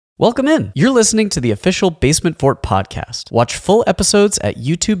Welcome in. You're listening to the official Basement Fort podcast. Watch full episodes at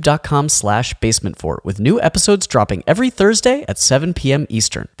youtube.com/basementfort with new episodes dropping every Thursday at 7 p.m.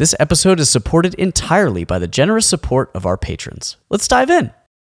 Eastern. This episode is supported entirely by the generous support of our patrons. Let's dive in.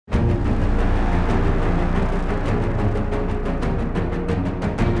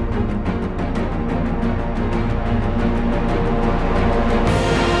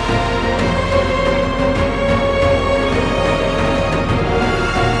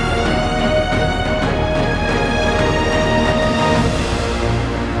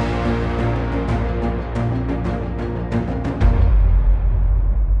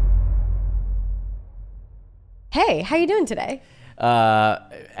 Hey, how you doing today?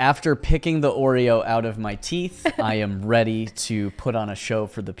 After picking the Oreo out of my teeth, I am ready to put on a show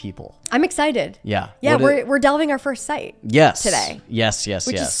for the people. I'm excited. Yeah. Yeah, we're delving our first site. Yes. Today. Yes.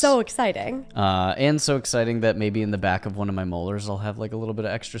 Which is so exciting. And so exciting that maybe in the back of one of my molars, I'll have like a little bit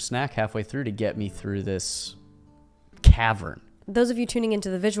of extra snack halfway through to get me through this cavern. Those of you tuning into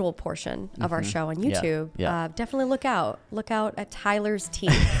the visual portion of our show on YouTube, definitely look out. Look out at Tyler's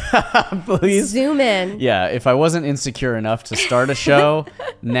teeth. Please. Zoom in. Yeah, if I wasn't insecure enough to start a show,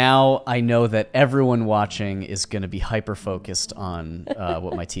 now I know that everyone watching is going to be hyper-focused on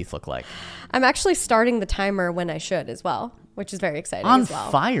what my teeth look like. I'm actually starting the timer when I should as well, which is very exciting on as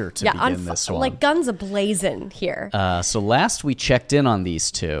well. Fire to begin this one. Like guns a-blazing here. So last we checked in on these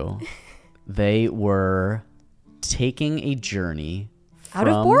two, they were taking a journey out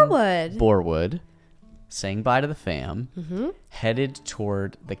of Borewood, saying bye to the fam, headed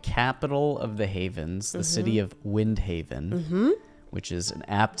toward the capital of the Havens, the city of Windhaven, which is an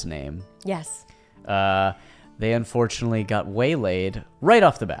apt name. Yes. They unfortunately got waylaid right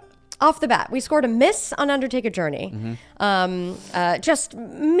off the bat. Off the bat, we scored a miss on Undertaker Journey. Just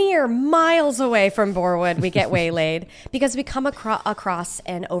mere miles away from Borewood, we get waylaid because we come across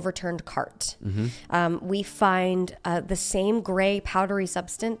an overturned cart. We find the same gray powdery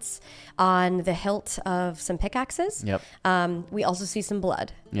substance on the hilt of some pickaxes. Yep. We also see some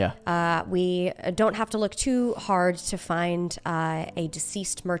blood. Yeah. We don't have to look too hard to find a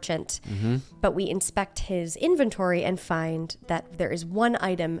deceased merchant, but we inspect his inventory and find that there is one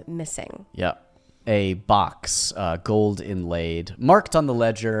item missing. Yeah. A box, gold inlaid, marked on the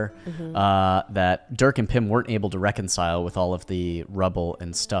ledger that Dirk and Pim weren't able to reconcile with all of the rubble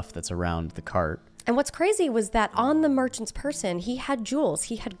and stuff that's around the cart. And what's crazy was that on the merchant's person, he had jewels,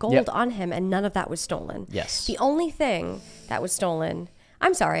 he had gold on him, and none of that was stolen. Yes. The only thing that was stolen,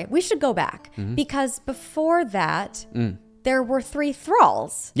 I'm sorry, we should go back, because before that, there were 3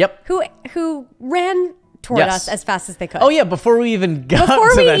 thralls. Yep. Who ran toward us as fast as they could. Oh yeah, before we even got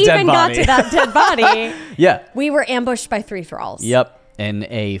to that dead body. Yeah. We were ambushed by 3 thralls. Yep. In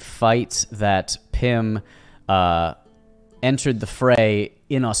a fight that Pim entered the fray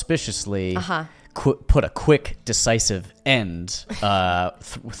inauspiciously, put a quick, decisive end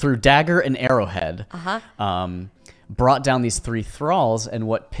through dagger and arrowhead. Brought down these 3 thralls, and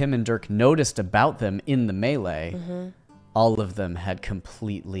what Pim and Dirk noticed about them in the melee, all of them had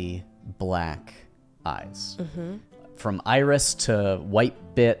completely black eyes. From iris to white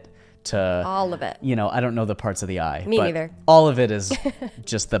bit to all of it. You know, I don't know the parts of the eye. Me neither. All of it is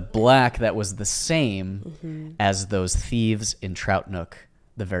just the black that was the same as those thieves in Troutnook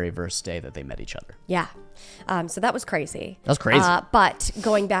the very first day that they met each other. Yeah. So that was crazy. That was crazy. But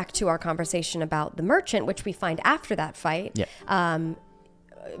going back to our conversation about the merchant, which we find after that fight,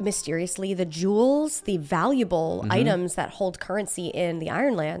 mysteriously, the jewels, the valuable items that hold currency in the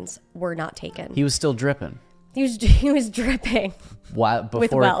Ironlands were not taken. He was still dripping. He was dripping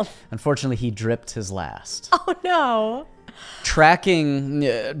with wealth. Unfortunately, he dripped his last. Oh, no.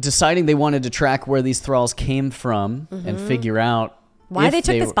 Deciding they wanted to track where these thralls came from and figure out why they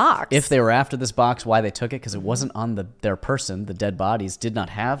took this box. If they were after this box, why they took it, because it wasn't on their person. The dead bodies did not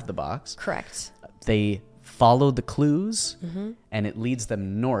have the box. Correct. They followed the clues, and it leads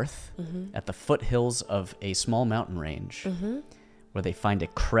them north at the foothills of a small mountain range where they find a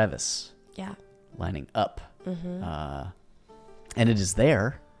crevice lining up. And it is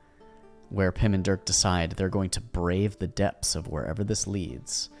there where Pim and Dirk decide they're going to brave the depths of wherever this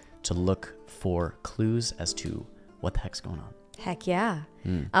leads to look for clues as to what the heck's going on. Heck yeah.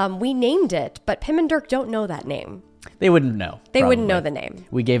 We named it, but Pim and Dirk don't know that name. They wouldn't know. They wouldn't know the name.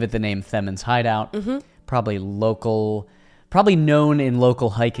 We gave it the name Themon's Hideout. Probably known in local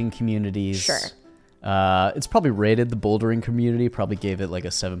hiking communities. Sure. It's probably rated, the bouldering community probably gave it like a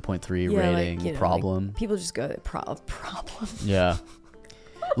 7.3 rating. Like, problem. Like people just go, problem. Yeah.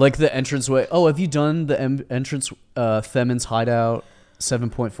 Like the entranceway. Oh, have you done the entrance Themon's Hideout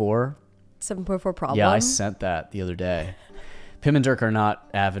 7.4? 7.4 problem? Yeah, I sent that the other day. Pim and Dirk are not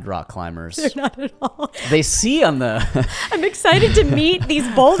avid rock climbers. They're not at all. They see on the... I'm excited to meet these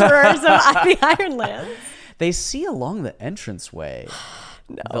boulderers of the Ironlands. They see along the entranceway.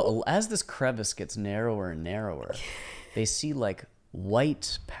 No. As this crevice gets narrower and narrower, they see like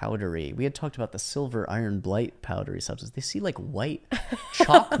white powdery. We had talked about the silver iron blight powdery substance. They see like white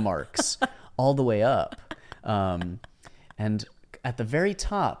chalk marks all the way up. And at the very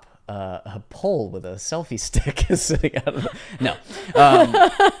top, a pole with a selfie stick is sitting out of No.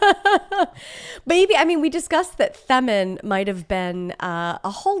 Maybe, I mean, we discussed that Themin might have been a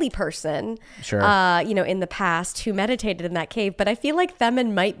holy person, Sure. In the past who meditated in that cave. But I feel like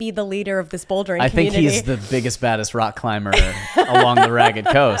Themin might be the leader of this bouldering I think community. he's the biggest, baddest rock climber along the Ragged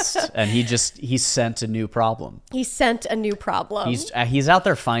Coast. And he sent a new problem. He sent a new problem. He's out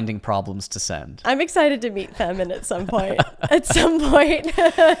there finding problems to send. I'm excited to meet Themin at some point.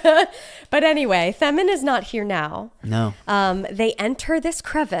 But anyway, Themin is not here now. No. They enter this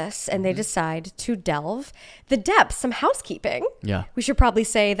crevice and they decide to delve the depths. Some housekeeping. Yeah. We should probably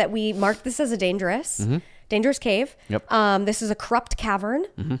say that we marked this as a dangerous cave. Yep. This is a corrupt cavern,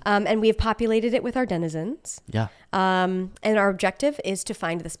 and we have populated it with our denizens. Yeah. And our objective is to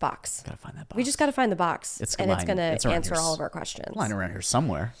find this box. Gotta find that box. We just got to find the box, It's going to answer here. all of our questions. Lying around here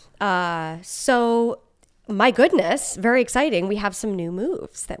somewhere. So, my goodness, very exciting. We have some new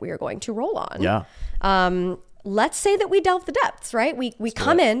moves that we are going to roll on. Yeah. Let's say that we delve the depths, right? We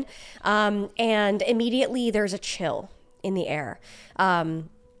come in, and immediately there's a chill in the air.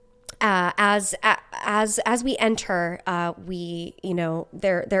 As we enter,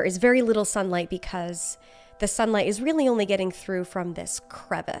 there is very little sunlight because the sunlight is really only getting through from this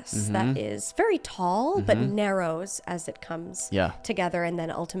crevice that is very tall but narrows as it comes together and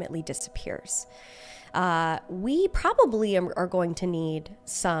then ultimately disappears. We probably are going to need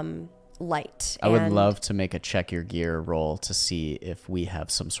some light. I would love to make a check your gear roll to see if we have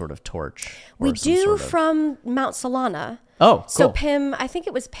some sort of torch. We do from Mount Solana. Oh, cool. So Pim, I think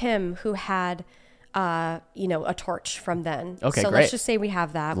it was Pim who had, a torch from then. Okay, so great. let's just say we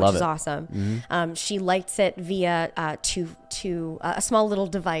have that, Love which is it. awesome. She lights it via to a small little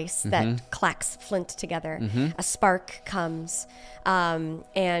device that clacks flint together. A spark comes,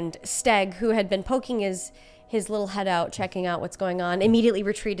 and Steg, who had been poking his little head out, checking out what's going on, immediately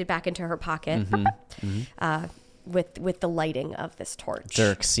retreated back into her pocket with the lighting of this torch.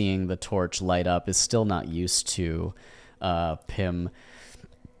 Dirk, seeing the torch light up, is still not used to Pim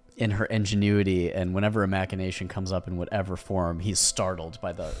in her ingenuity, and whenever a machination comes up in whatever form, he's startled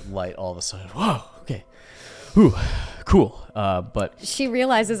by the light all of a sudden. Whoa, okay. Ooh, cool. But she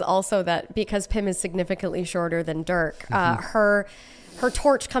realizes also that because Pim is significantly shorter than Dirk, her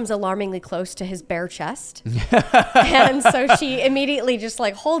torch comes alarmingly close to his bare chest. And so she immediately just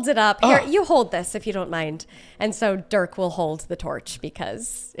holds it up. Here, you hold this if you don't mind. And so Dirk will hold the torch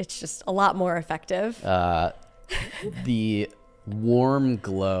because it's just a lot more effective. The warm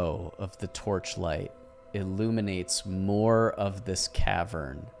glow of the torchlight illuminates more of this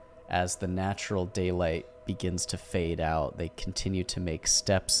cavern as the natural daylight begins to fade out. They continue to make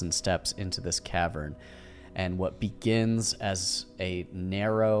steps and steps into this cavern. And what begins as a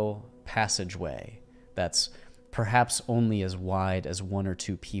narrow passageway that's perhaps only as wide as one or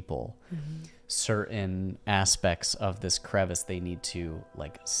two people, certain aspects of this crevice they need to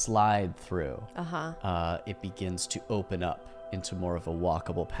slide through. It begins to open up into more of a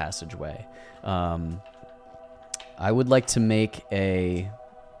walkable passageway. I would like to make a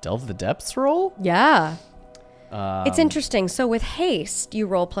Delve the Depths roll. Yeah. It's interesting. So with haste, you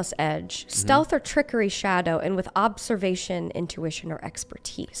roll plus edge. Stealth or trickery, shadow. And with observation, intuition, or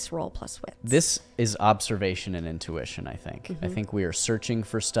expertise, roll plus wits. This is observation and intuition, I think. I think we are searching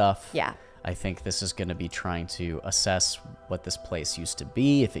for stuff. Yeah. I think this is going to be trying to assess what this place used to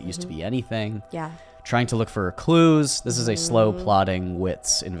be, if it used to be anything. Yeah. Trying to look for clues. This is a slow plotting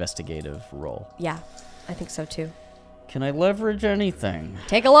wits investigative roll. Yeah, I think so too. Can I leverage anything?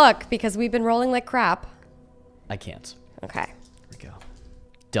 Take a look, because we've been rolling like crap. I can't. Okay. Here we go.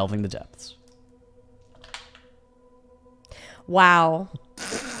 Delving the depths. Wow.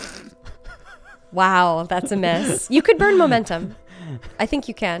 Wow, that's a miss. You could burn momentum. I think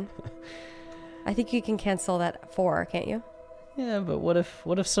you can. I think you can cancel that 4, can't you? Yeah, but what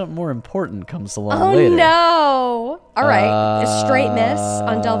if something more important comes along later? Oh no! All right, a straight miss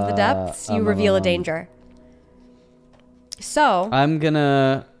on Delve the Depths. You reveal a danger. So I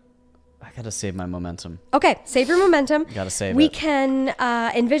gotta save my momentum. Okay, save your momentum. Gotta save We it. can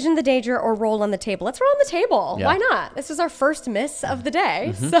envision the danger or roll on the table. Let's roll on the table. Yeah. Why not? This is our first miss of the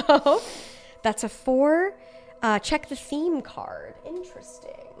day. So that's a 4. Check the theme card.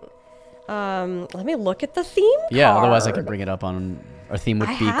 Interesting. Let me look at the theme card. Yeah, otherwise I can bring it up on... Our theme would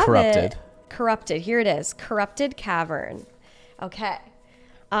be Corrupted. Corrupted. Here it is. Corrupted Cavern. Okay.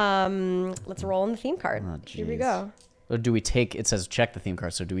 Let's roll in the theme card. Oh, here we go. Or do we take... It says check the theme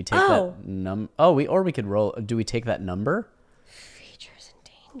card, so do we take that number... Oh, we could roll... Do we take that number? Features and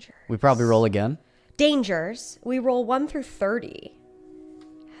dangers. We probably roll again. Dangers. We roll 1 through 30.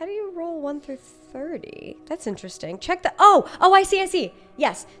 How do you roll 1 through 30? That's interesting. Check the... Oh, I see.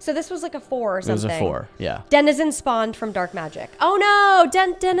 Yes. So this was like a 4 or something. It was a 4, yeah. Denizen spawned from dark magic. Oh no!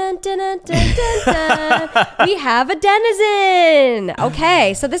 Dun, dun, dun, dun, dun, dun, dun, dun. We have a denizen!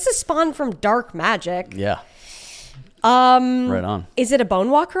 Okay, so this is spawned from dark magic. Yeah. Right on. Is it a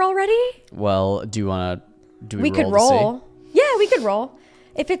Bonewalker already? Well, do you want to... Do we roll could to roll. See? Yeah, we could roll.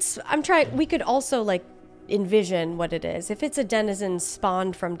 If it's... We could also, like, envision what it is. If it's a denizen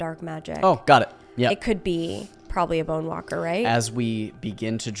spawned from dark magic. Oh, got it. Yeah. It could be probably a Bonewalker, right? As we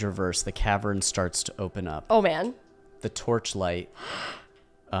begin to traverse, the cavern starts to open up. Oh, man. The torchlight,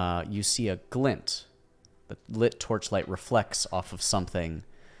 you see a glint. The lit torchlight reflects off of something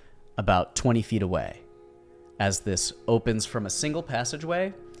about 20 feet away as this opens from a single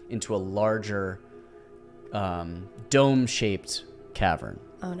passageway into a larger dome-shaped cavern.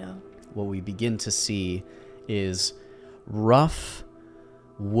 Oh, no. What we begin to see is rough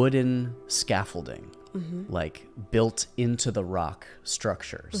wooden scaffolding, like built into the rock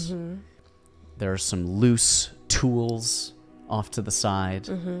structures. There are some loose tools off to the side.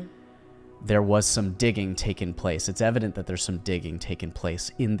 There was some digging taking place. It's evident that there's some digging taking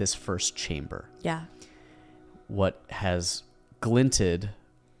place in this first chamber. Yeah. What has glinted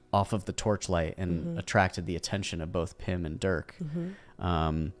off of the torchlight and attracted the attention of both Pim and Dirk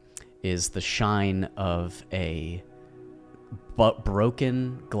is the shine of a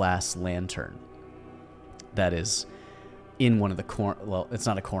broken glass lantern that is in one of the well, it's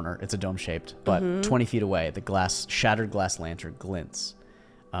not a corner, it's a dome shaped, but 20 feet away, the shattered glass lantern glints.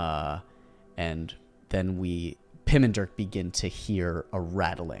 And then Pim and Dirk begin to hear a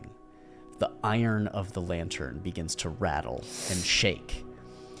rattling. The iron of the lantern begins to rattle and shake.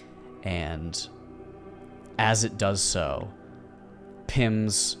 And as it does so,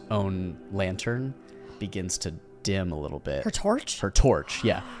 Pim's own lantern begins to dim a little bit. Her torch? Her torch,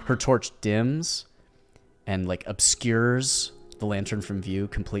 yeah. Her torch dims and like obscures the lantern from view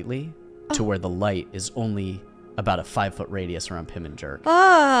completely to where the light is only about a 5-foot radius around Pim and Dirk.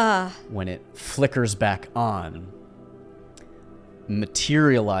 When it flickers back on,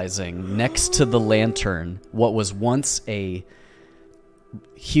 materializing next to the lantern, what was once a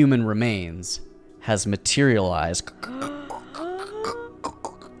human remains has materialized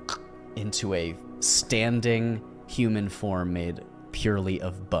into a standing human form made purely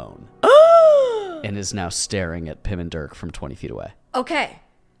of bone and is now staring at Pim and Dirk from 20 feet away. Okay.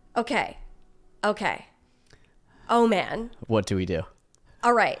 Oh, man. What do we do?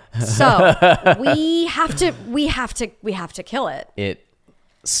 All right. So we have to kill it. It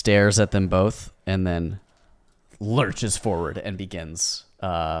stares at them both and then lurches forward and begins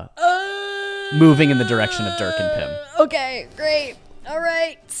moving in the direction of Dirk and Pim. Okay, great. All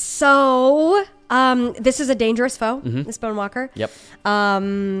right. So this is a dangerous foe, this Bonewalker. Yep.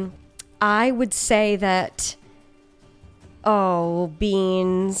 I would say that,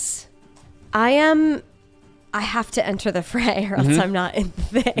 beans. I have to enter the fray or else I'm not in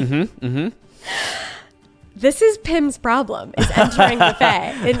the thing. This is Pim's problem, is entering the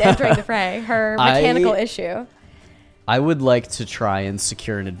fray. Her mechanical issue. I would like to try and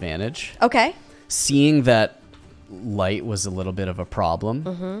secure an advantage. Okay. Seeing that light was a little bit of a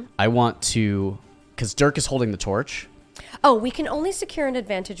problem, I want to, because Dirk is holding the torch. Oh, we can only secure an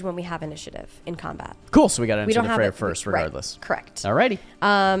advantage when we have initiative in combat. Cool, so we got to enter the fray first, right, regardless. Correct. Alrighty.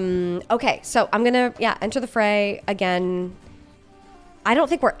 Okay, so I'm going to, enter the fray again. I don't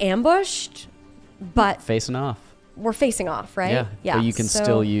think we're ambushed, but... Facing off. We're facing off, right? Yeah. But you can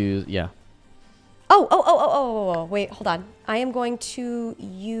still use, Oh, wait, hold on. I am going to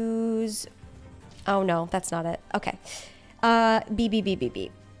use... Oh, no, that's not it. Okay. B.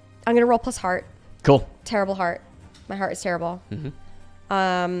 I'm going to roll plus heart. Cool. Terrible heart. My heart is terrible.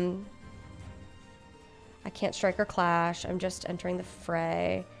 I can't strike or clash. I'm just entering the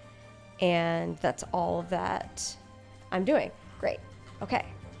fray. And that's all of that I'm doing. Great. Okay.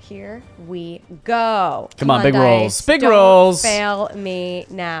 Here we go. Come on, big dice. rolls. Big Don't rolls. Fail me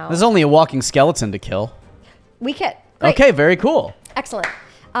now. There's only a walking skeleton to kill. We hit. Great. Okay, very cool. Excellent.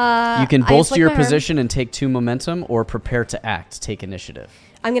 You can bolster your position and take 2 momentum, or prepare to act. Take initiative.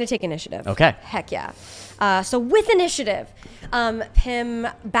 I'm going to take initiative. Okay. Heck yeah. So with initiative, Pim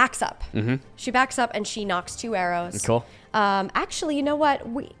backs up. She backs up and she knocks 2 arrows. Cool. Actually, you know what?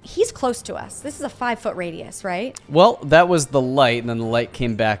 He's close to us. This is a 5-foot radius, right? Well, that was the light, and then the light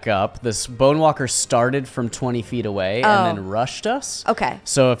came back up. This Bonewalker started from 20 feet away and then rushed us. Okay.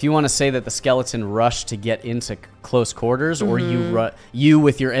 So if you want to say that the skeleton rushed to get into close quarters, or you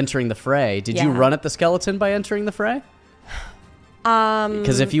with your entering the fray, did you run at the skeleton by entering the fray?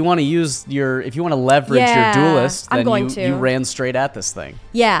 Because if you want to leverage your duelist, then you ran straight at this thing.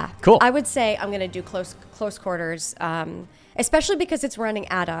 Yeah. Cool. I would say I'm going to do close quarters, especially because it's running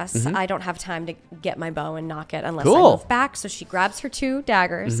at us. I don't have time to get my bow and knock it unless I move back. So she grabs her 2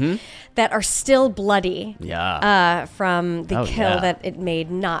 daggers that are still bloody from the kill that it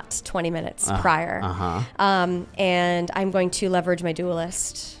made not 20 minutes prior. And I'm going to leverage my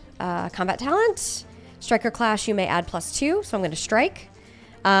duelist combat talent. Striker class, you may add +2, so I'm going to strike.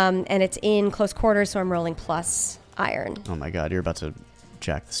 And it's in close quarters, so I'm rolling plus iron. Oh my god, you're about to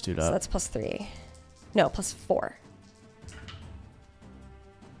jack this dude up. So that's +3. No, +4.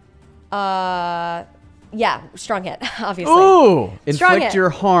 Yeah, strong hit, obviously. Ooh! Inflict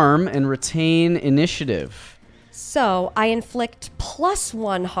your harm and retain initiative. So I inflict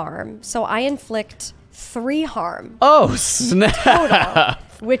 +1 harm. So I inflict 3 harm. Oh, snap! Total.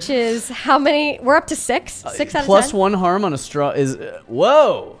 Which is how many? We're up to 6. 6 out of 10. +1 harm on a straw is...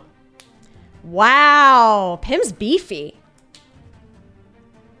 whoa! Wow. Pim's beefy.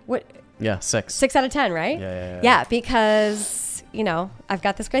 What? Yeah, 6. 6 out of 10, right? Yeah, because, I've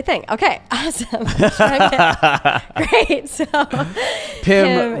got this great thing. Okay, awesome. Great. So,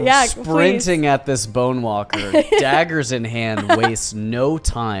 Pim sprinting at this Bonewalker, daggers in hand, wastes no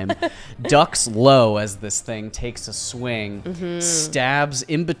time, ducks low as this thing takes a swing, stabs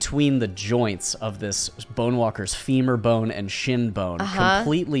in between the joints of this Bonewalker's femur bone and shin bone,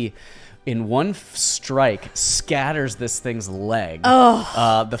 completely... in one strike, scatters this thing's leg.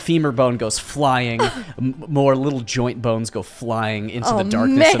 The femur bone goes flying. More little joint bones go flying into the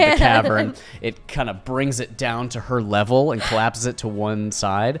darkness of the cavern. It kind of brings it down to her level and collapses it to one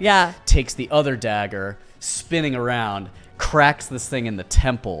side. Yeah. Takes the other dagger, spinning around, cracks this thing in the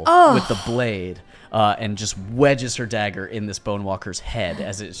temple with the blade. And just wedges her dagger in this Bonewalker's head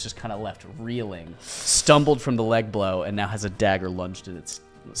as it's just kind of left reeling. Stumbled from the leg blow and now has a dagger lunged in its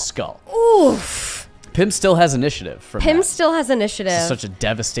skull. Oof. Pim still has initiative. Still has initiative. This is such a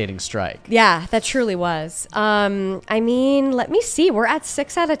devastating strike. Yeah, that truly was. I mean, let me see. We're at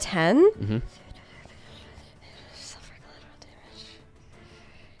 6 out of 10.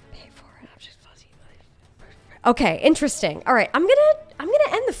 Okay, interesting. All right, I'm gonna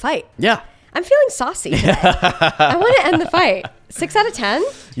end the fight. Yeah. I'm feeling saucy today. I want to end the fight. 6 out of 10?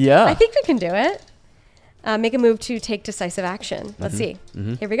 Yeah. I think we can do it. Make a move to take decisive action. Let's see.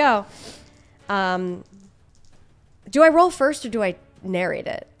 Here we go. Do I roll first or do I narrate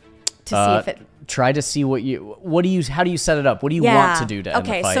it to see if it? Try to see how do you set it up? What do you want to do to end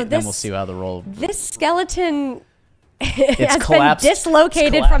the fight? So then we'll see how the roll. This skeleton has been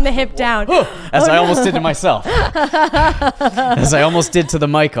dislocated from the hip down. As I almost did to myself. As I almost did to the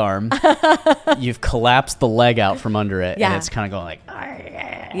mic arm. You've collapsed the leg out from under it, and it's kind of going like,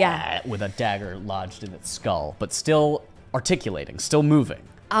 with a dagger lodged in its skull, but still articulating, still moving.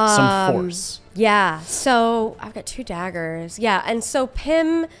 Some force. Yeah. So I've got 2 daggers. Yeah, and so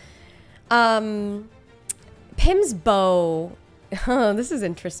Pim's bow. This is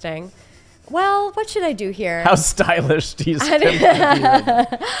interesting. Well, what should I do here? How stylish do you spend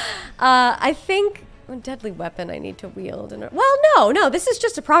I think a deadly weapon I need to wield. No. This is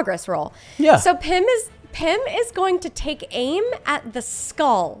just a progress roll. Yeah. So Pim is going to take aim at the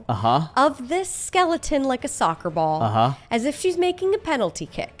skull of this skeleton like a soccer ball, as if she's making a penalty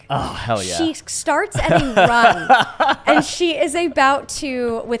kick. Oh, hell yeah. She starts at a run, and she is about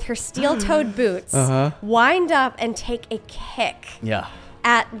to, with her steel-toed boots, wind up and take a kick. Yeah.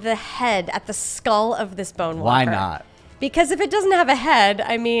 At the head, at the skull of this Bonewalker. Why not? Because if it doesn't have a head,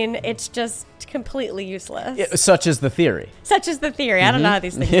 I mean, it's just completely useless. Such is the theory. I don't know how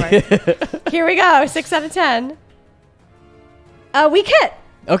these things work. Here we go. 6 out of 10. Weak hit.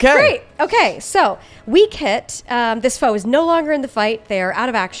 Okay. Great. Okay, so weak hit. This foe is no longer in the fight. They are out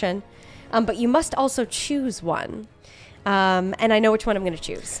of action. But you must also choose one. And I know which one I'm going to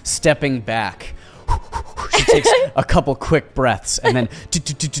choose. Stepping back. She takes a couple quick breaths and then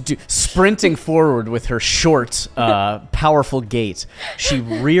sprinting forward with her short, powerful gait. She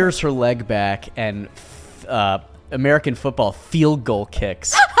rears her leg back and American football field goal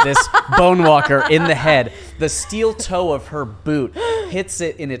kicks this Bonewalker in the head. The steel toe of her boot hits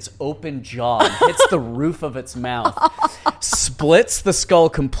it in its open jaw and hits the roof of its mouth, splits the skull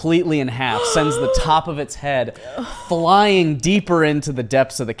completely in half, sends the top of its head flying deeper into the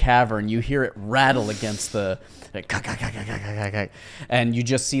depths of the cavern. You hear it rattle against the and you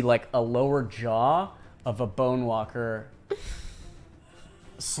just see like a lower jaw of a Bonewalker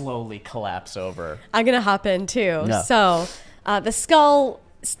slowly collapse over. I'm gonna hop in too. Yeah. So the skull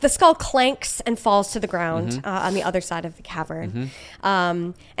clanks and falls to the ground on the other side of the cavern.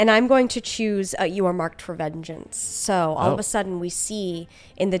 And I'm going to choose you are marked for vengeance. So all of a sudden we see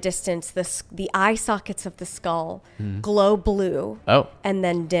in the distance the eye sockets of the skull glow blue and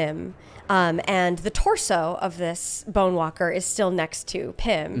then dim. And the torso of this Bonewalker is still next to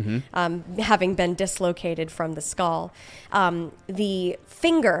Pym, having been dislocated from the skull. The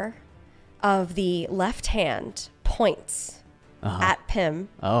finger of the left hand points at Pym.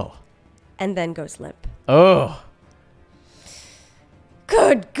 And then goes limp.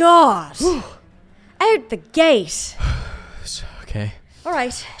 Good God. Out the gate. Okay. All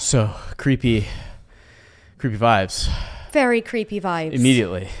right. So, creepy vibes. Very creepy vibes.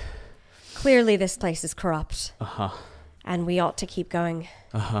 Immediately. Clearly this place is corrupt. And we ought to keep going.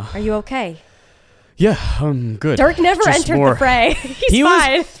 Are you okay? Yeah, I'm good. Dirk never entered the fray. He's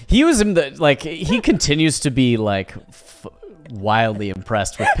fine. He was in the, like, he continues to be, like, wildly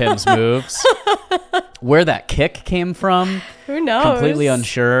impressed with Pym's moves. Where that kick came from, who knows? Completely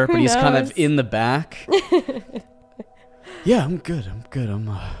unsure, but he's kind of in the back. Yeah, I'm good.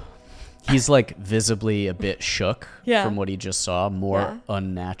 He's like visibly a bit shook from what he just saw. More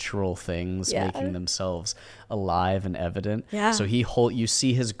unnatural things making themselves alive and evident. Yeah. So you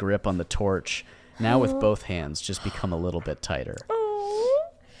see his grip on the torch now with both hands just become a little bit tighter.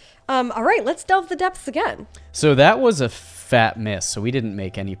 All right, let's delve the depths again. So that was a fat miss. So we didn't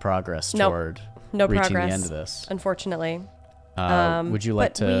make any progress toward reaching the end of this. Unfortunately. Would you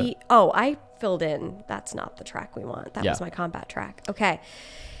like to? I filled in. That's not the track we want. That was my combat track. Okay.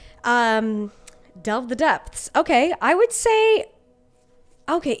 Delve the depths. Okay, I would say.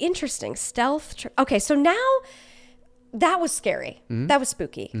 Okay, interesting. Stealth. Okay, so now that was scary. That was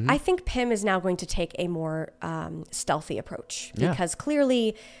spooky. I think Pym is now going to take a more stealthy approach because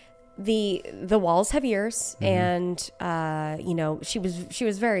clearly the walls have ears, and she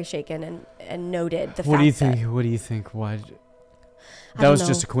was very shaken and noted the fact. What do you think? Why? That was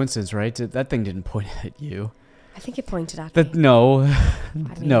just a coincidence, right? That thing didn't point at you. I think it pointed at me. No,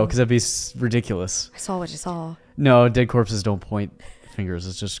 because that'd be ridiculous. I saw what you saw. No, dead corpses don't point fingers.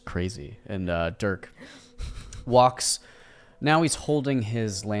 It's just crazy. And Dirk walks. Now he's holding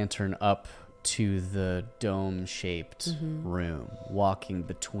his lantern up to the dome-shaped room, walking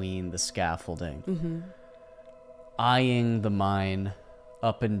between the scaffolding, eyeing the mine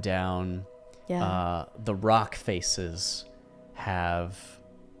up and down. Yeah. The rock faces have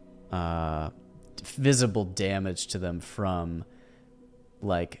visible damage to them from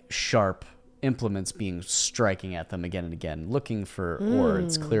like sharp implements being striking at them again and again, looking for ore.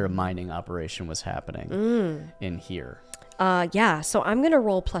 It's clear a mining operation was happening in here. So I'm gonna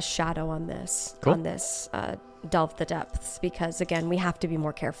roll plus shadow on this. Cool. On this delve the depths, because again we have to be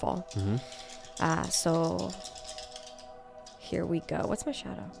more careful. So here we go. What's my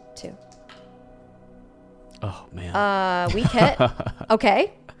shadow? 2. Oh man. Weak hit.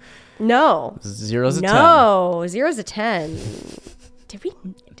 Okay. No. 0's a 10. No, 0's a 10. Did we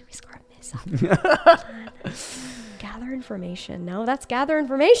score a miss off that? Gather information. No, that's gather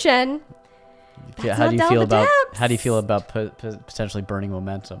information. That's how do you feel about potentially burning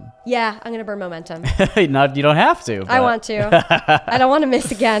momentum? Yeah, I'm gonna burn momentum. You don't have to. But. I want to. I don't want to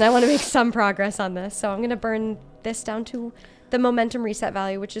miss again. I want to make some progress on this, so I'm gonna burn this down to the momentum reset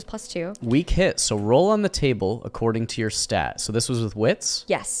value, which is +2. Weak hit. So roll on the table according to your stat. So this was with wits?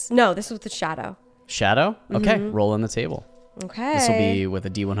 Yes. No, this was with shadow. Shadow? Okay. Roll on the table. Okay. This will be with a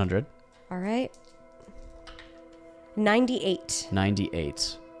D100. All right. 98.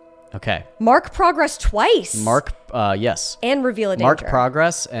 98. Okay. Mark progress twice. Yes. And reveal a danger. Mark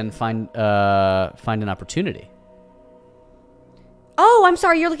progress and find an opportunity. Oh, I'm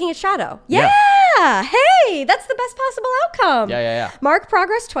sorry. You're looking at shadow. Yeah. Hey, that's the best possible outcome. Yeah. Mark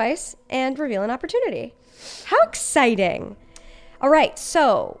progress twice and reveal an opportunity. How exciting. All right.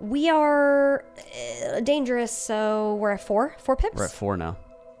 So we are dangerous. So we're at 4 pips. We're at 4 now.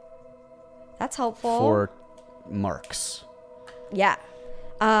 That's helpful. 4 marks. Yeah.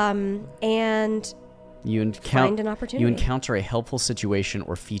 And find an opportunity. You encounter a helpful situation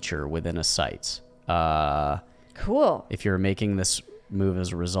or feature within a site. Cool. If you're making this move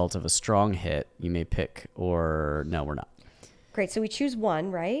as a result of a strong hit, you may pick or no, we're not. Great. So we choose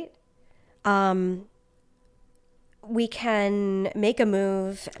 1, right? We can make a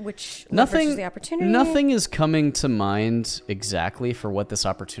move which leverages the opportunity. Nothing is coming to mind exactly for what this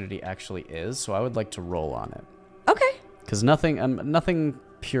opportunity actually is, so I would like to roll on it. Okay. Because nothing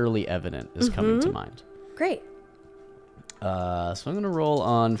purely evident is coming to mind. Great. So I'm going to roll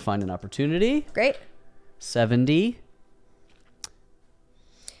on Find an Opportunity. Great. 70.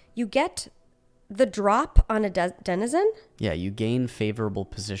 You get the drop on a denizen? Yeah, you gain favorable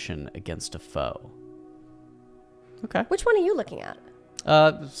position against a foe. Okay. Which one are you looking at?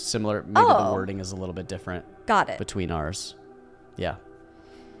 Similar. Maybe the wording is a little bit different. Got it. Between ours. Yeah.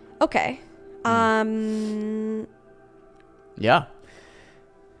 Okay. Yeah.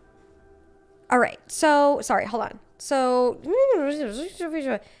 All right. So, sorry, hold on. So,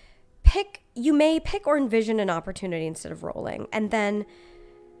 you may pick or envision an opportunity instead of rolling, and then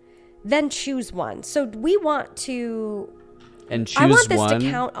choose one. So we want to... And choose I want this one.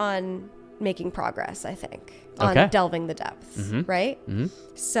 to count on making progress, I think. On delving the depths, right? Mm-hmm.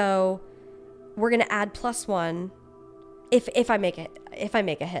 So we're going to add +1 if I make it. If I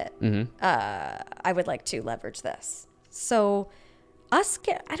make a hit, I would like to leverage this. So I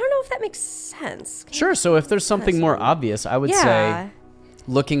don't know if that makes sense. Sure. So if there's something more obvious, I would say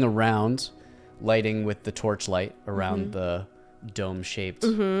looking around, lighting with the torchlight around the dome-shaped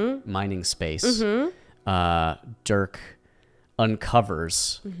mining space, Dirk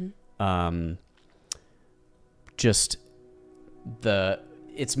uncovers just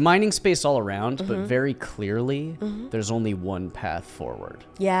it's mining space all around, but very clearly there's only one path forward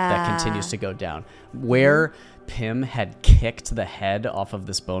that continues to go down. Where Pym had kicked the head off of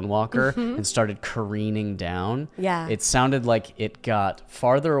this Bonewalker and started careening down, it sounded like it got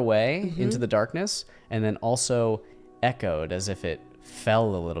farther away into the darkness and then also echoed as if it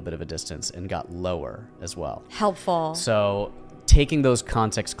fell a little bit of a distance and got lower as well. Helpful. So taking those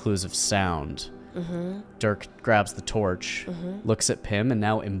context clues of sound, Dirk grabs the torch, looks at Pym, and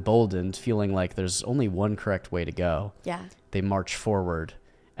now emboldened, feeling like there's only one correct way to go. Yeah. They march forward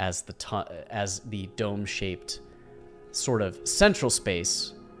as the dome-shaped sort of central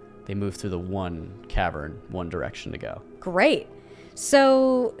space. They move through the one cavern, one direction to go. Great.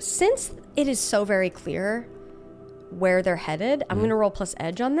 So since it is so very clear where they're headed, I'm going to roll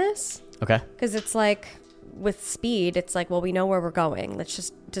 +edge on this. Okay. Because it's like, with speed, it's like, well, we know where we're going. Let's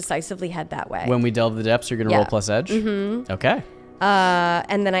just decisively head that way. When we delve the depths, you're going to roll +edge? Mm-hmm. Okay.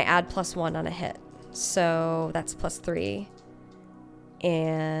 And then I add +1 on a hit. So that's +3.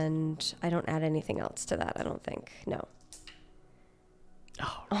 And I don't add anything else to that, I don't think. No.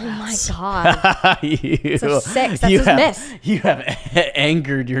 Oh my God. It's a 6. That's a miss. You have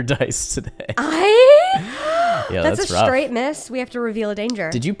angered your dice today. That's a rough. straight miss. We have to reveal a danger.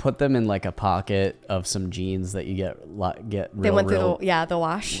 Did you put them in like a pocket of some jeans that you get real, they went through the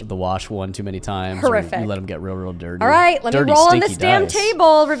wash. The wash one too many times. Horrific. You let them get real dirty. All right, let me roll on this damn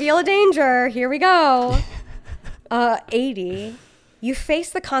table. Reveal a danger. Here we go. 80. You face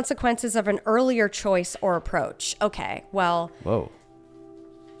the consequences of an earlier choice or approach. Okay, well. Whoa.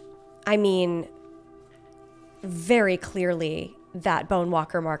 I mean, very clearly that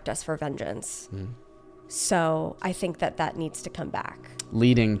Bonewalker marked us for vengeance. So I think that needs to come back.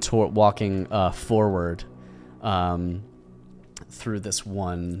 Leading toward walking forward through this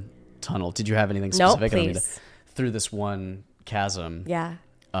one tunnel. Did you have anything specific? No, please. Through this one chasm. Yeah.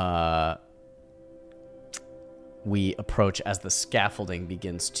 We approach as the scaffolding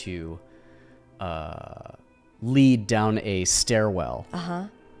begins to lead down a stairwell.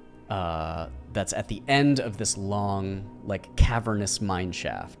 That's at the end of this long, like, cavernous mine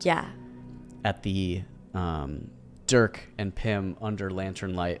shaft. Yeah. At the Dirk and Pym under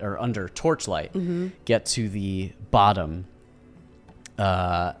lantern light or under torchlight get to the bottom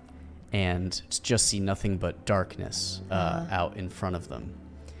and just see nothing but darkness out in front of them.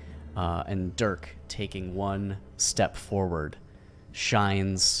 And Dirk, taking one step forward,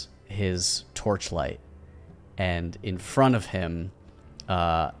 shines his torchlight, and in front of him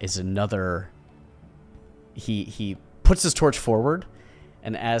is another. He puts his torch forward,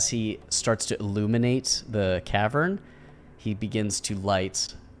 and as he starts to illuminate the cavern, he begins to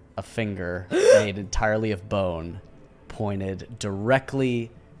light a finger made entirely of bone, pointed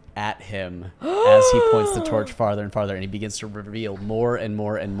directly at him as he points the torch farther and farther, and he begins to reveal more and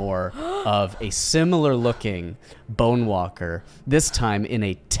more and more of a similar looking Bonewalker, this time in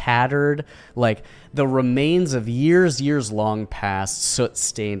a tattered, like the remains of years long past,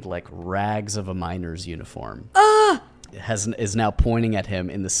 soot-stained like rags of a miner's uniform. Is now pointing at him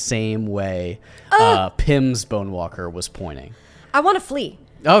in the same way Pym's Bonewalker was pointing. I want to flee.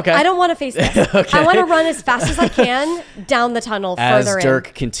 Okay. I don't want to face this. Okay. I want to run as fast as I can down the tunnel further in. As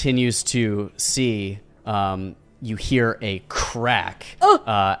Dirk continues to see, you hear a crack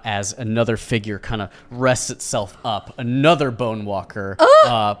as another figure kind of rests itself up. Another Bonewalker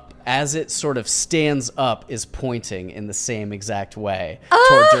as it sort of stands up, is pointing in the same exact way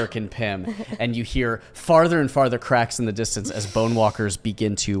toward Dirk and Pym. And you hear farther and farther cracks in the distance as Bonewalkers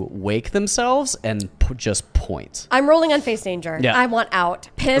begin to wake themselves and just point. I'm rolling on face danger. Yeah. I want out.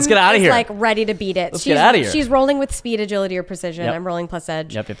 Pym Let's get out of is here. like ready to beat it. Let's get out of here. She's rolling with speed, agility, or precision. Yep. I'm rolling plus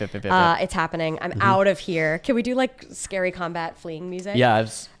edge. Yep. It's happening. I'm out of here. Can we do like scary combat fleeing music? Yeah.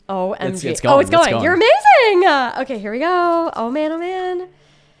 OMG. It's going. Oh, it's going. You're amazing. Okay, here we go. Oh, man.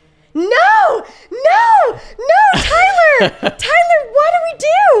 No, Tyler. Tyler, what do we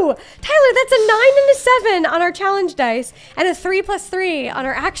do? Tyler, that's a 9 and a 7 on our challenge dice and a 3+3 on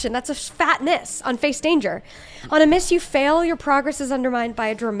our action. That's a fat miss on face danger. On a miss, you fail. Your progress is undermined by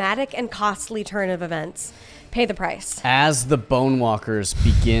a dramatic and costly turn of events. Pay the price. As the Bonewalkers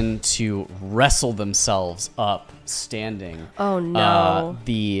begin to wrestle themselves up, standing. Oh no!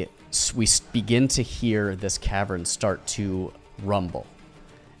 We begin to hear this cavern start to rumble,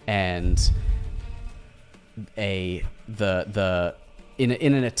 and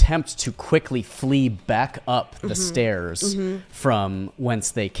in an attempt to quickly flee back up the stairs from whence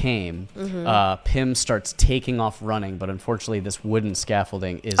they came, Pym starts taking off running, but unfortunately this wooden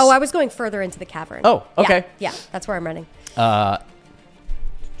scaffolding is... Oh, I was going further into the cavern. Oh, okay. Yeah, that's where I'm running.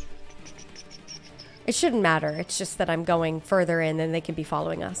 It shouldn't matter. It's just that I'm going further in and they can be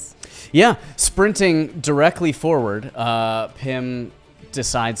following us. Yeah, sprinting directly forward, Pym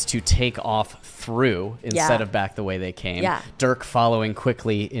decides to take off through instead of back the way they came. Yeah. Dirk following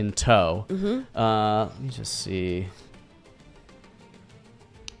quickly in tow. Let me just see.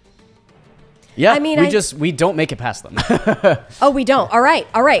 Yeah, I mean, we don't make it past them. Oh, we don't. All right.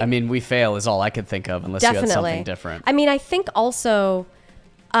 I mean, we fail is all I could think of unless you had something different. I mean, I think also,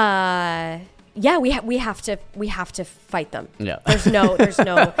 we have to fight them. Yeah. There's no.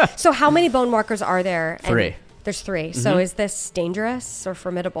 So how many Bonewalkers are there? 3. There's 3. So is this dangerous or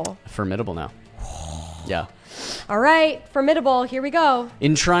formidable? Formidable now. Yeah. All right, formidable. Here we go.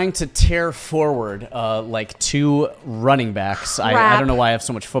 In trying to tear forward like 2 running backs, I don't know why I have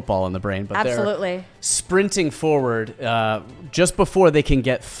so much football in the brain, but absolutely they're sprinting forward just before they can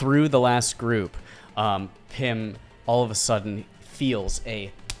get through the last group. Pym all of a sudden feels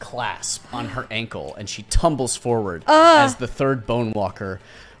a clasp on her ankle, and she tumbles forward as the third Bonewalker,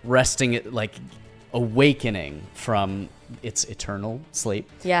 resting it like awakening from its eternal sleep.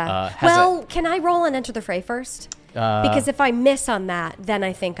 Yeah. Can I roll and enter the fray first? Because if I miss on that, then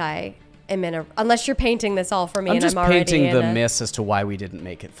I think I am in a... Unless you're painting this all for me, I'm just already painting the miss as to why we didn't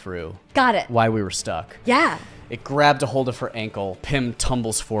make it through. Got it. Why we were stuck. Yeah. It grabbed a hold of her ankle. Pym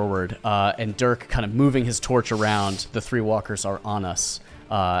tumbles forward, and Dirk kind of moving his torch around. The 3 walkers are on us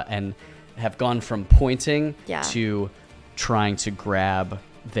and have gone from pointing to trying to grab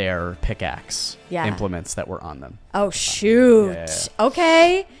their pickaxe implements that were on them. Oh, shoot. Yeah.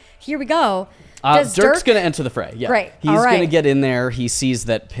 Okay. Here we go. Dirk's going to enter the fray. Yeah. Great. He's going to get in there. He sees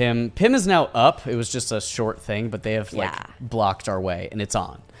that Pym is now up. It was just a short thing, but they have blocked our way, and it's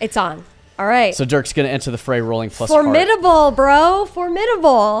on. It's on. All right. So Dirk's going to enter the fray rolling plus formidable, heart. Bro.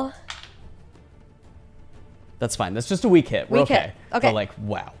 Formidable. That's fine. That's just a weak hit. We're okay. Okay. But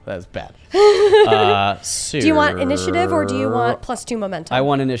wow, that was bad. Do you want initiative or do you want +2 momentum? I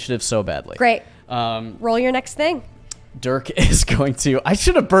want initiative so badly. Great. Roll your next thing. Dirk is going to... I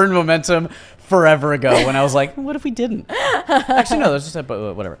should have burned momentum forever ago when I was like, what if we didn't? Actually, no, that's just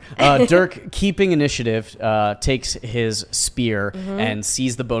whatever. Dirk, keeping initiative, takes his spear and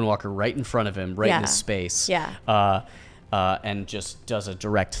sees the Bonewalker right in front of him, right in his space. Yeah. And just does a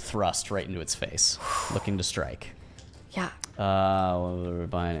direct thrust right into its face, looking to strike. Yeah.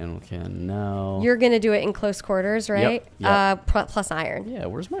 By an animal can no. You're gonna do it in close quarters, right? Yep. Plus iron. Yeah.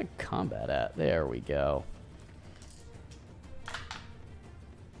 Where's my combat at? There we go.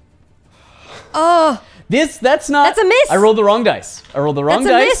 Oh. That's a miss. I rolled the wrong dice. That's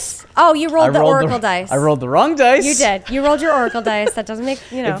a miss. Oh, you rolled the oracle dice. I rolled the wrong dice. You did. You rolled your oracle dice. That doesn't make,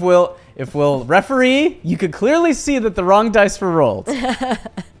 If we'll referee, you could clearly see that the wrong dice were rolled.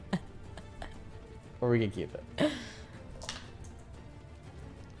 Or we can keep it.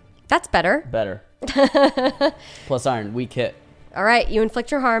 That's better. Better. Plus iron, weak hit. All right, you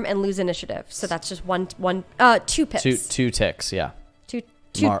inflict your harm and lose initiative. So that's just 2 pips. Two ticks, yeah. Two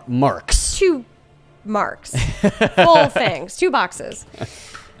marks. 2 marks. Full things. 2 boxes.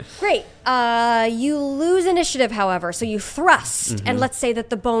 Great. You lose initiative, however, so you thrust, and let's say that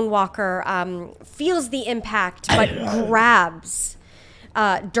the Bonewalker feels the impact, but grabs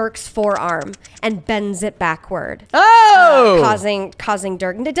Dirk's forearm and bends it backward. Oh! Causing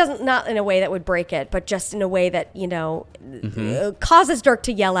Dirk, and it doesn't, not in a way that would break it, but just in a way that causes Dirk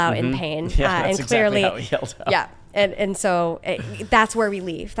to yell out in pain. Yeah, and that's clearly, exactly how he yelled out. Yeah. And so that's where we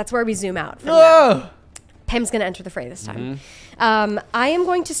leave. That's where we zoom out from that. Pim's going to enter the fray this time. I am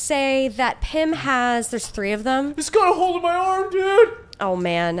going to say that Pim there's 3 of them. It's got a hold of my arm, dude. Oh,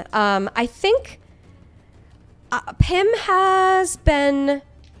 man. I think Pim has been,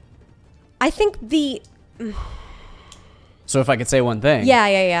 So if I could say one thing.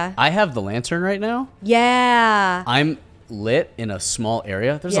 Yeah. I have the lantern right now. Yeah. I'm lit in a small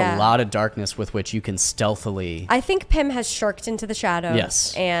area. There's a lot of darkness with which you can stealthily. I think Pim has shirked into the shadows.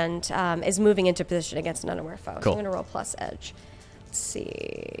 Yes. And is moving into position against an unaware foe. Cool. So I'm going to roll plus edge. Let's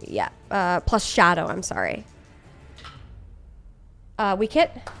see. Yeah. Plus shadow, I'm sorry. Weak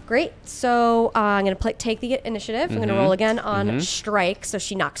hit. Great. So I'm going to take the initiative. I'm going to roll again on strike. So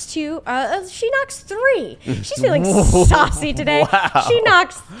she knocks 2. She knocks 3. She's feeling saucy today. Wow. She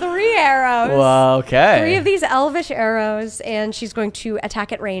knocks 3 arrows. Well, okay. 3 of these elvish arrows, and she's going to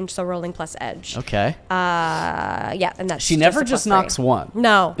attack at range, so rolling plus edge. Okay. Yeah, and that's She never a just +3. knocks 1.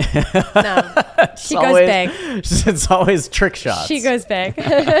 No. She goes big. It's always trick shots. She goes big.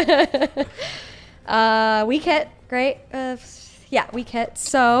 Weak hit. Great. Yeah, weak hit.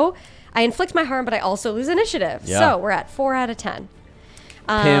 So I inflict my harm, but I also lose initiative. Yeah. So we're at 4 out of 10.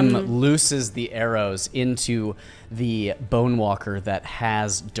 Pim looses the arrows into the Bonewalker that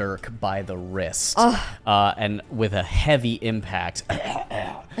has Dirk by the wrist. And with a heavy impact,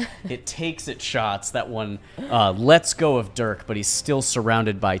 it takes its shots. That one lets go of Dirk, but he's still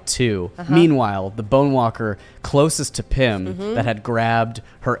surrounded by 2. Meanwhile, the Bonewalker closest to Pim that had grabbed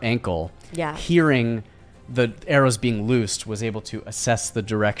her ankle, hearing the arrows being loosed, was able to assess the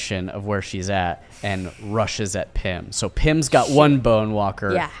direction of where she's at and rushes at Pim. So Pim's got 1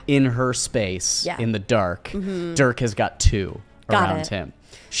 Bonewalker in her space in the dark. Dirk has got 2 around him.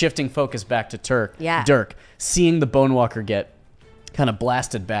 Shifting focus back to Dirk, seeing the Bonewalker get kind of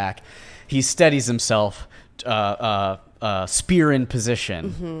blasted back, he steadies himself, spear in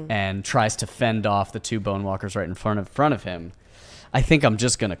position, and tries to fend off the 2 Bonewalkers right in front of him. I think I'm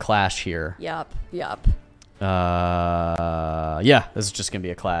just going to clash here. Yup. Yeah, this is just gonna be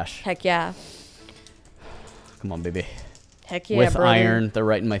a clash. Heck yeah. Come on, baby. Heck yeah, With brother. iron, they're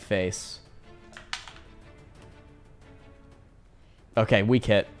right in my face. Okay, weak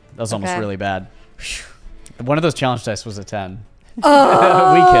hit. That was almost really bad. One of those challenge dice was a 10. Weak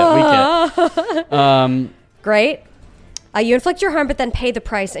hit. Great. You inflict your harm, but then pay the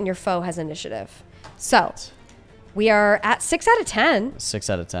price, and your foe has initiative. So we are at 6 out of 10. 6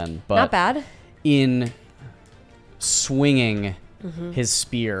 out of 10. But not bad. In swinging his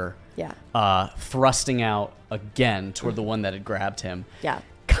spear, thrusting out again toward the one that had grabbed him,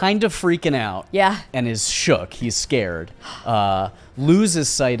 kind of freaking out, and is shook. He's scared. Loses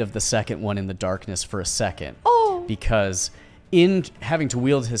sight of the second one in the darkness for a second, because in having to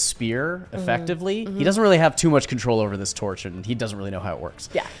wield his spear effectively, he doesn't really have too much control over this torch, and he doesn't really know how it works.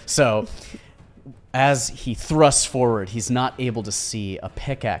 So as he thrusts forward, he's not able to see a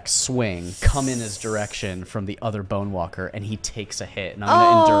pickaxe swing come in his direction from the other Bonewalker, and he takes a hit, and I'm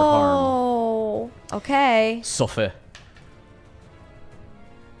going to endure harm. Oh, okay. Sophie.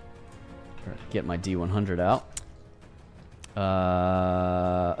 Get my D100 out.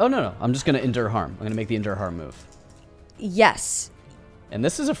 No. I'm just going to endure harm. I'm going to make the endure harm move. Yes. And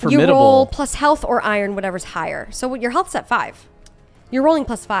this is a formidable... You roll plus health or iron, whatever's higher. So your health's at 5. You're rolling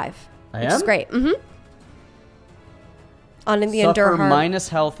plus 5. I which am? is great. On the Suffer endure harm. minus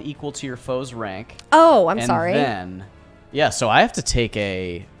health equal to your foe's rank. Oh, I'm sorry. And then, so I have to take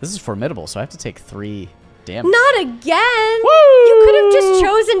this is formidable, so I have to take 3 damage. Not again. Woo! You could have just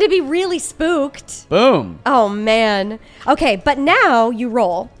chosen to be really spooked. Boom. Oh, man. Okay, but now you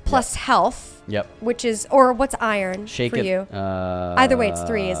roll plus health. Yep. Which is, or what's iron Shake for it. you? Either way, it's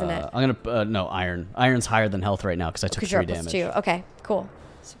 3, isn't it? I'm going to, no, iron. Iron's higher than health right now because I took 3 damage. Plus 2. Okay, cool.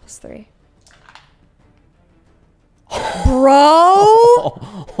 So plus 3. Bro!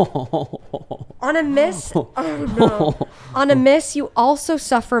 On a miss? Oh, no. On a miss, you also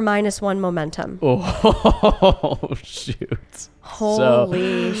suffer -1 momentum. Oh, shoot.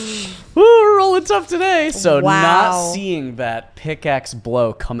 Holy we're rolling tough today. So Wow. not seeing that pickaxe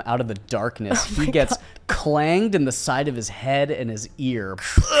blow come out of the darkness, he gets clanged in the side of his head and his ear.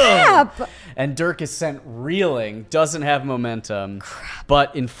 Crap! And Dirk is sent reeling, doesn't have momentum,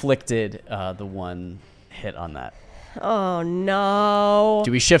 but inflicted the 1 hit on that. Oh, no.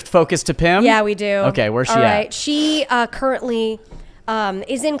 Do we shift focus to Pim? Yeah, we do. Okay, where's she All at? right. She currently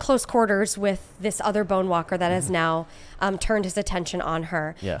is in close quarters with this other Bonewalker that has now turned his attention on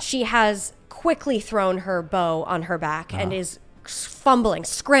her. Yeah. She has quickly thrown her bow on her back and is fumbling,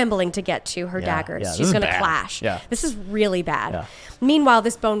 scrambling to get to her daggers. Yeah, She's going to clash. Yeah. This is really bad. Yeah. Meanwhile,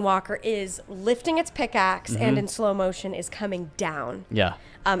 this Bonewalker is lifting its pickaxe and in slow motion is coming down. Yeah.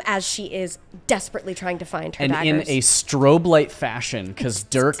 As she is desperately trying to find her and daggers. in a strobe light fashion, because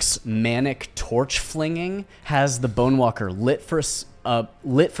Dirk's manic torch flinging has the Bonewalker lit for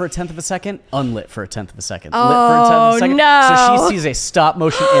a tenth of a second, unlit for a tenth of a second, lit for a tenth of a second. No. So she sees a stop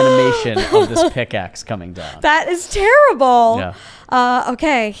motion animation of this pickaxe coming down. That is terrible. Yeah.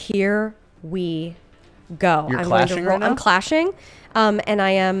 Okay, here we go. You're clashing right now? I'm clashing, and I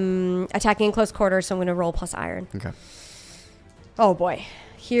am attacking in close quarters, so I'm going to roll plus iron. Okay. Oh, boy.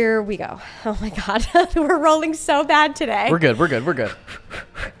 Here we go. Oh, my God. We're rolling so bad today. We're good.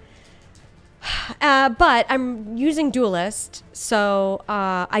 But I'm using Duelist, so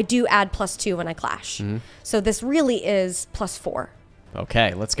I do add +2 when I clash. Mm-hmm. So this really is +4.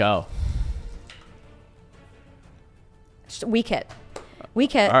 Okay, let's go. Weak hit.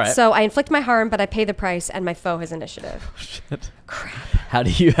 All right. So I inflict my harm, but I pay the price, and my foe has initiative. Shit. Crap. How do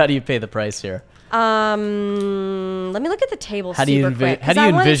you pay the price here? Let me look at the table How do you quick. How do you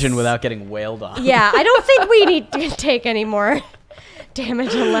envision without getting wailed on? Yeah, I don't think we need to take any more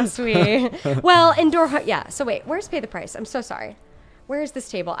damage unless we. Well, endure. Yeah. So wait, where's pay the price? I'm so sorry. Where is this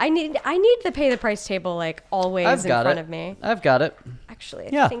table? I need the pay the price table like always in front of me. I've got it. Actually,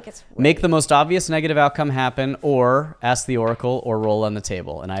 Yeah. I think it's Make the most obvious negative outcome happen, or ask the oracle, or roll on the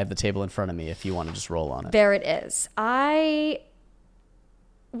table. And I have the table in front of me if you want to just roll on it. There it is.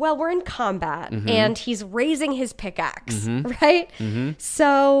 Well, we're in combat, and he's raising his pickaxe, right?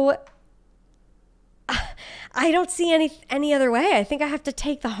 So I don't see any other way. I think I have to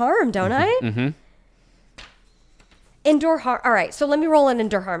take the harm, don't I? Endure harm. All right, so let me roll an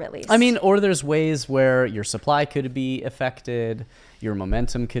endure harm at least. I mean, or there's ways where your supply could be affected, your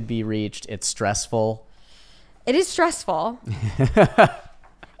momentum could be reached. It's stressful. It is stressful.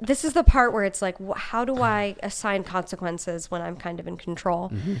 This is the part where it's like, how do I assign consequences when I'm kind of in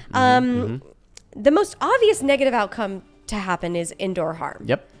control? The most obvious negative outcome to happen is endure harm.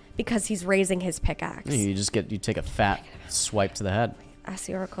 Yep. Because he's raising his pickaxe. You take a fat swipe to the head. Ask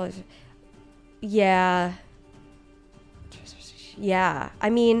the oracle. Yeah. Yeah. I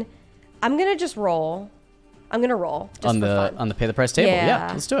mean, I'm gonna just roll. I'm gonna roll just on for the fun. on the pay the price table. Yeah.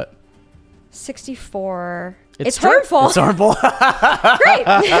 Let's do it. 64. It's true. harmful. It's harmful. Great.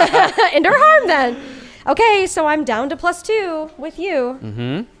 Endure harm then. Okay, so I'm down to +2 with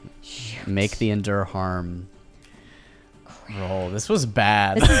you. Make the endure harm roll. This was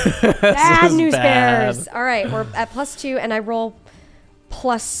bad. Bad news bears. All right, we're at +2, and I roll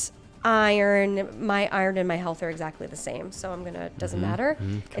plus iron. My iron and my health are exactly the same, so I'm gonna. Doesn't matter.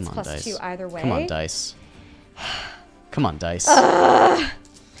 It's on, +2 dice. either way. Come on, dice. Come on, dice.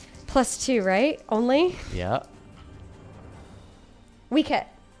 +2, right? Only Yeah. weak hit.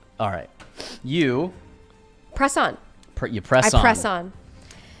 All right. You Press on. you press on. I press on.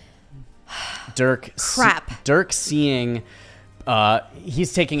 Dirk. Crap. Dirk seeing.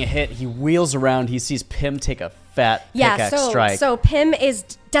 He's taking a hit. He wheels around. He sees Pim take a fat pickaxe strike. So Pim is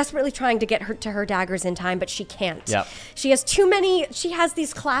desperately trying to get her daggers in time, but she can't. Yep. She has too many. She has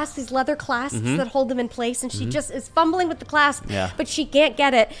these leather clasps that hold them in place, and she just is fumbling with the clasp, but she can't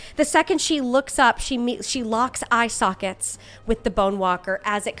get it. The second she looks up, she locks eye sockets with the Bonewalker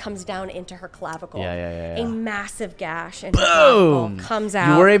as it comes down into her clavicle. Yeah. A massive gash in her clavicle comes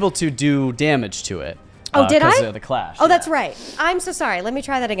out. You were able to do damage to it. Oh, did I? Because of the clash. Oh, that's right. I'm so sorry. Let me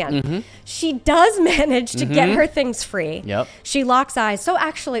try that again. She does manage to get her things free. Yep. She locks eyes. So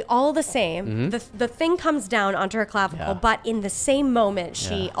actually, all the same, the thing comes down onto her clavicle, but in the same moment,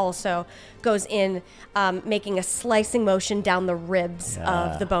 she also goes in, making a slicing motion down the ribs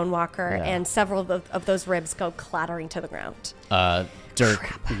of the Bonewalker, and several of those ribs go clattering to the ground. Dirk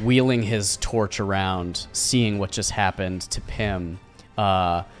wheeling his torch around, seeing what just happened to Pim,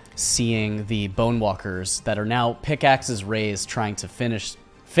 seeing the Bonewalkers that are now pickaxes raised, trying to finish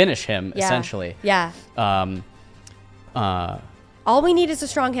him essentially. Yeah. All we need is a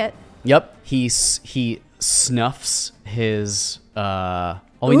strong hit. Yep. He snuffs his. All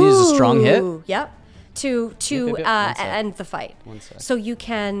we need is a strong hit. Yep. To Yep. end the fight. 1 sec. So you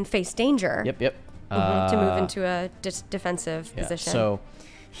can face danger. Yep. To move into a defensive position. So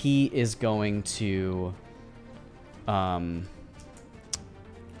he is going to.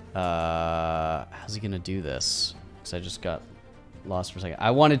 How's he gonna do this? Because I just got lost for a second.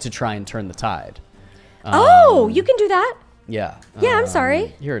 I wanted to try and turn the tide. You can do that. Yeah. Yeah, I'm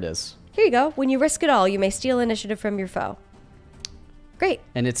sorry. Here it is. Here you go. When you risk it all, you may steal initiative from your foe. Great.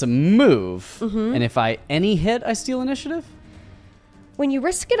 And it's a move. And if any hit, I steal initiative? When you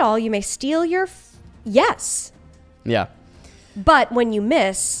risk it all, you may steal your... Yes. Yeah. But when you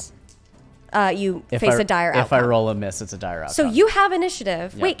miss, you face a dire outcome. If I roll a miss, it's a dire outcome. So you have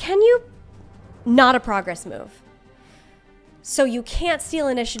initiative. Yep. Wait, can you? Not a progress move. So you can't steal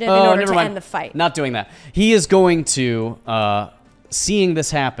initiative in order to end the fight. Not doing that. He is going to, seeing this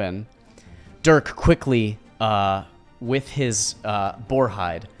happen, Dirk quickly, with his boar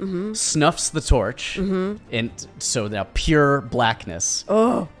hide, snuffs the torch, and so now pure blackness,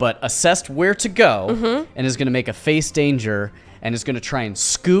 but assessed where to go, and is going to make a face danger, and is going to try and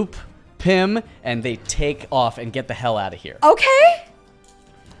scoop Pym, and they take off and get the hell out of here. Okay.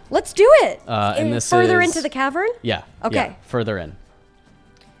 Let's do it. And this further is, into the cavern? Yeah. Okay. Yeah, further in.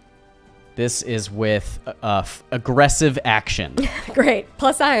 This is with aggressive action. Great.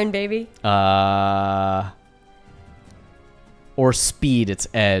 Plus iron, baby. Or speed, its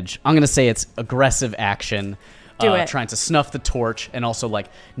edge. I'm going to say it's aggressive action. Do it. Trying to snuff the torch and also like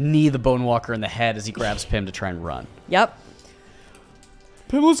knee the Bonewalker in the head as he grabs Pym to try and run. Yep.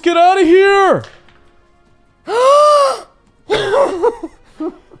 Pym, let's get out of here!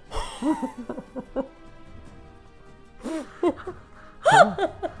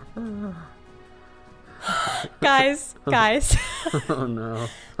 Guys. Oh no.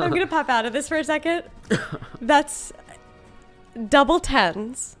 I'm going to pop out of this for a second. That's double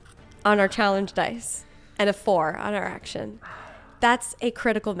 10s on our challenge dice and a 4 on our action. That's a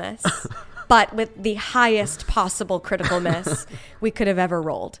critical miss, but with the highest possible critical miss we could have ever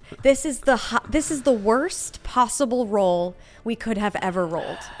rolled. This is the worst possible roll we could have ever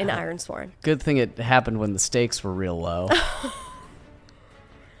rolled in Ironsworn. Good thing it happened when the stakes were real low.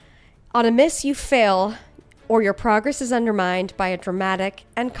 On a miss, you fail, or your progress is undermined by a dramatic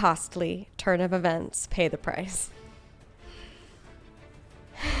and costly turn of events. Pay the price.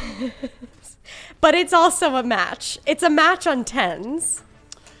 But it's also a match. It's a match on 10s.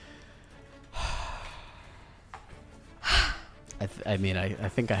 I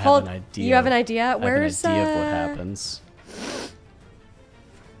think I have an idea. You have an idea? Where's I have an idea of what happens.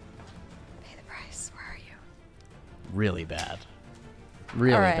 Pay the price. Where are you? Really bad.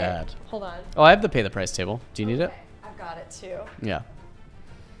 Really All right. bad. Hold on. Oh, I have the pay the price table. Do you need it? I've got it too. Yeah.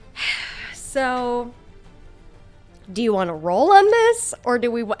 So, do you want to roll on this, or do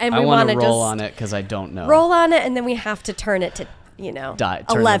we? And we I want to roll just on it because I don't know. roll on it, and then we have to turn it to 11.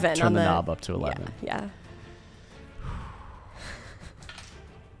 Turn on the knob up to 11. Yeah.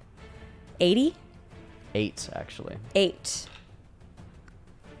 80? 8, actually. 8.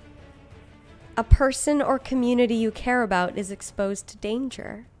 A person or community you care about is exposed to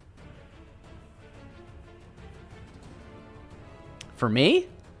danger. For me?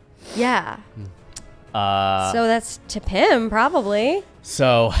 Yeah. So that's to Pym, probably.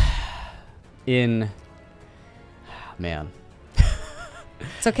 So, man.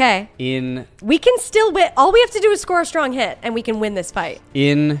 It's okay. We can still win. All we have to do is score a strong hit, and we can win this fight.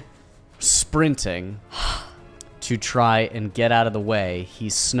 In sprinting to try and get out of the way, he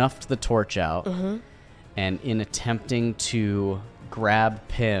snuffed the torch out, and in attempting to grab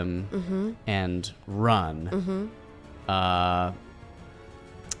Pym and run, oh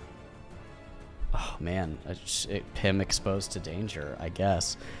man, Pym exposed to danger, I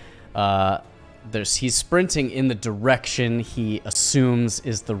guess. He's sprinting in the direction he assumes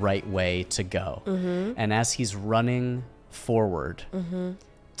is the right way to go, and as he's running forward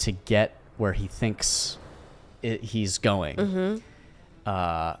to get where he thinks he's going,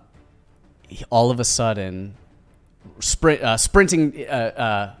 all of a sudden, sprinting.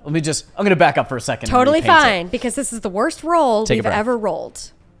 I'm going to back up for a second. Totally fine, because this is the worst roll we've ever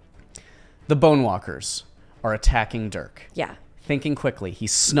rolled. The Bonewalkers are attacking Dirk. Yeah. Thinking quickly, he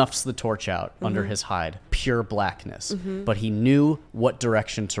snuffs the torch out under his hide, pure blackness. But he knew what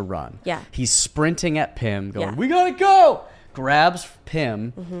direction to run. Yeah. He's sprinting at Pym, going, "We gotta go!" Grabs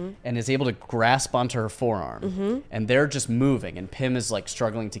Pym and is able to grasp onto her forearm. And they're just moving, and Pym is like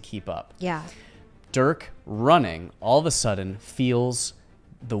struggling to keep up. Yeah. Dirk, running, all of a sudden feels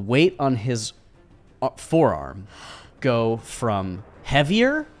the weight on his forearm go from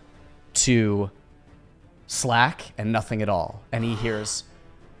heavier to slack and nothing at all. And he hears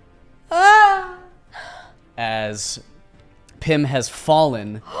as Pym has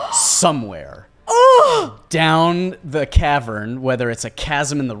fallen somewhere down the cavern, whether it's a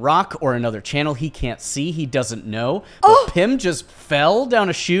chasm in the rock or another channel he can't see, he doesn't know. But Pym just fell down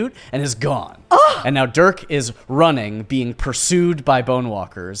a chute and is gone. And now Dirk is running, being pursued by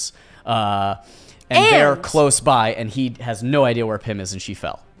Bonewalkers. And they're close by, and he has no idea where Pym is, and she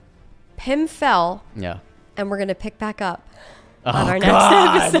fell. Pym fell. Yeah. And we're going to pick back up on our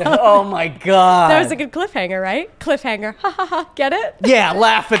next episode. Oh, my God. That was a good cliffhanger, right? Cliffhanger. Ha, ha, ha. Get it? Yeah,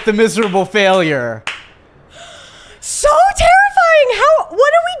 laugh at the miserable failure. So terrifying.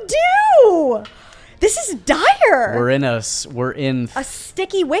 What do we do? This is dire. We're in a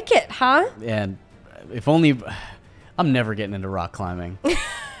sticky wicket, huh? And if only I'm never getting into rock climbing.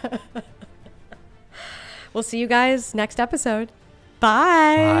 We'll see you guys next episode.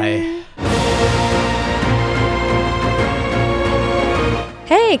 Bye.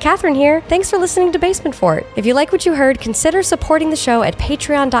 Hey, Catherine here. Thanks for listening to Basement Fort. If you like what you heard, consider supporting the show at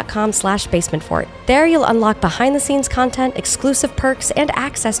patreon.com/basementfort. There you'll unlock behind-the-scenes content, exclusive perks, and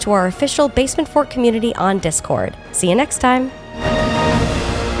access to our official Basement Fort community on Discord. See you next time.